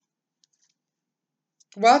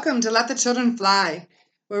Welcome to Let the Children Fly,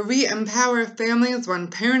 where we empower families one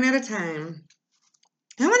parent at a time.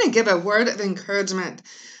 I want to give a word of encouragement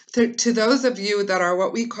to those of you that are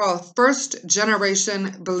what we call first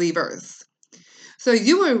generation believers. So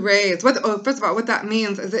you were raised, first of all, what that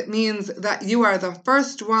means is it means that you are the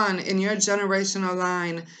first one in your generational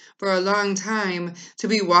line for a long time to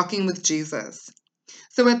be walking with Jesus.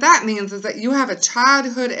 So what that means is that you have a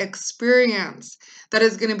childhood experience that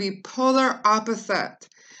is going to be polar opposite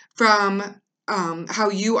from how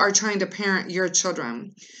you are trying to parent your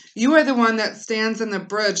children. You are the one that stands in the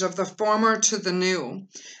bridge of the former to the new.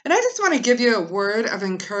 And I just want to give you a word of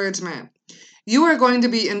encouragement. You are going to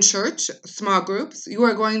be in church, small groups. You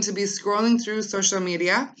are going to be scrolling through social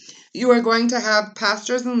media. You are going to have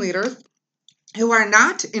pastors and leaders who are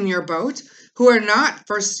not in your boat, who are not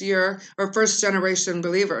first year or first generation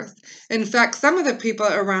believers. In fact, some of the people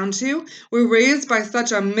around you were raised by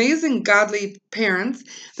such amazing godly parents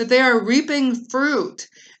that they are reaping fruit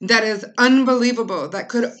that is unbelievable, that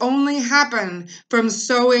could only happen from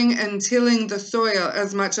sowing and tilling the soil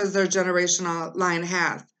as much as their generational line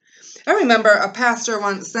has. I remember a pastor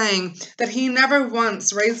once saying that he never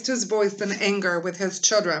once raised his voice in anger with his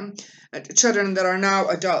children that are now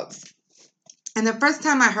adults. And the first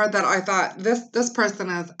time I heard that, I thought, this person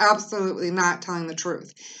is absolutely not telling the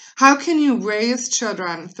truth. How can you raise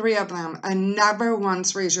children, 3 of them, and never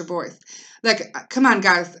once raise your voice? Like, come on,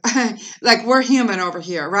 guys. Like, we're human over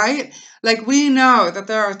here, right? Like, we know that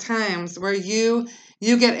there are times where you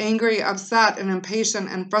get angry, upset, and impatient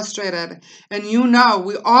and frustrated. And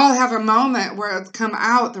we all have a moment where it's come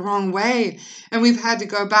out the wrong way. And we've had to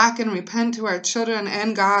go back and repent to our children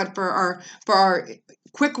and God for our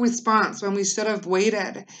quick response when we should have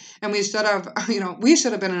waited, and we should have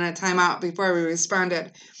been in a timeout before we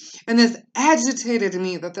responded. And this agitated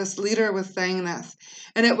me that this leader was saying this.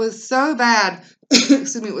 And it was so bad,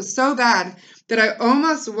 it was so bad that I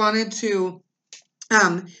almost wanted to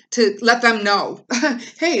let them know,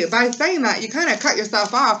 hey, by saying that, you kind of cut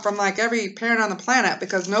yourself off from like every parent on the planet,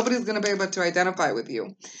 because nobody's going to be able to identify with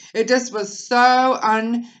you. It just was so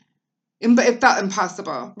it felt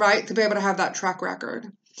impossible, right, to be able to have that track record.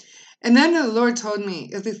 And then the Lord told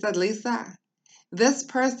me, he said, Lisa, this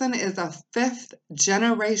person is a 5th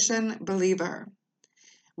generation believer.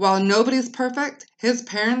 While nobody's perfect, his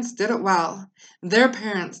parents did it well. Their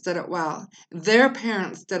parents did it well. Their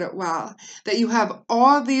parents did it well. That you have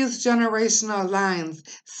all these generational lines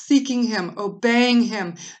seeking him, obeying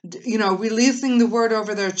him, releasing the word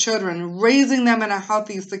over their children, raising them in a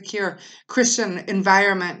healthy, secure Christian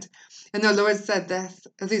environment. And the Lord said this,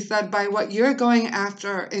 as he said, by what you're going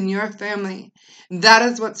after in your family, that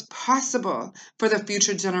is what's possible for the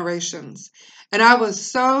future generations. And I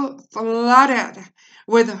was so flooded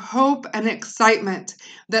with hope and excitement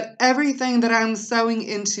that everything that I'm sowing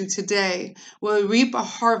into today will reap a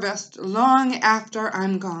harvest long after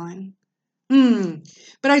I'm gone.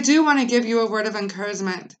 But I do want to give you a word of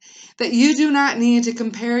encouragement that you do not need to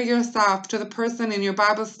compare yourself to the person in your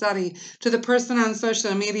Bible study, to the person on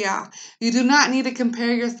social media. You do not need to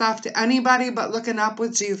compare yourself to anybody but looking up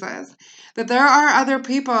with Jesus. That there are other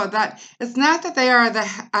people that it's not that they are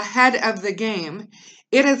ahead of the game.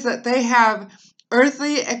 It is that they have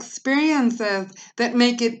earthly experiences that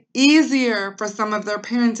make it easier for some of their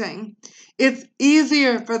parenting. It's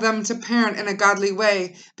easier for them to parent in a godly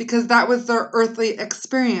way because that was their earthly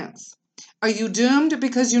experience. Are you doomed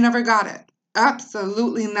because you never got it?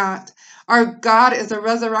 Absolutely not. Our God is a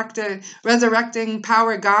resurrecting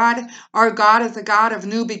power God. Our God is a God of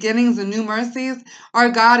new beginnings and new mercies. Our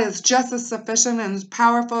God is just as sufficient and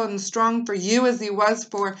powerful and strong for you as he was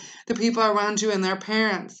for the people around you and their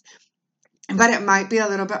parents. But it might be a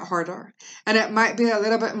little bit harder, and it might be a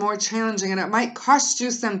little bit more challenging, and it might cost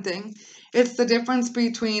you something. It's the difference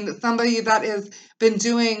between somebody that has been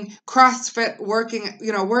doing CrossFit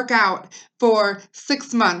workout for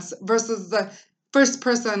 6 months versus the first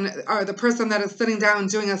person, or the person that is sitting down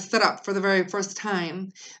doing a sit-up for the very first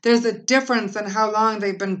time. There's a difference in how long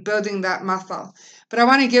they've been building that muscle. But I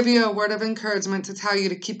want to give you a word of encouragement to tell you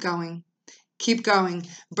to keep going. Keep going.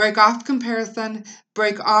 Break off comparison.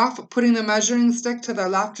 Break off putting the measuring stick to the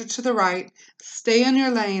left or to the right. Stay in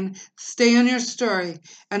your lane. Stay in your story.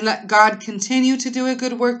 And let God continue to do a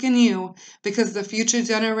good work in you, because the future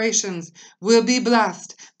generations will be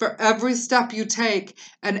blessed for every step you take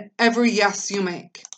and every yes you make.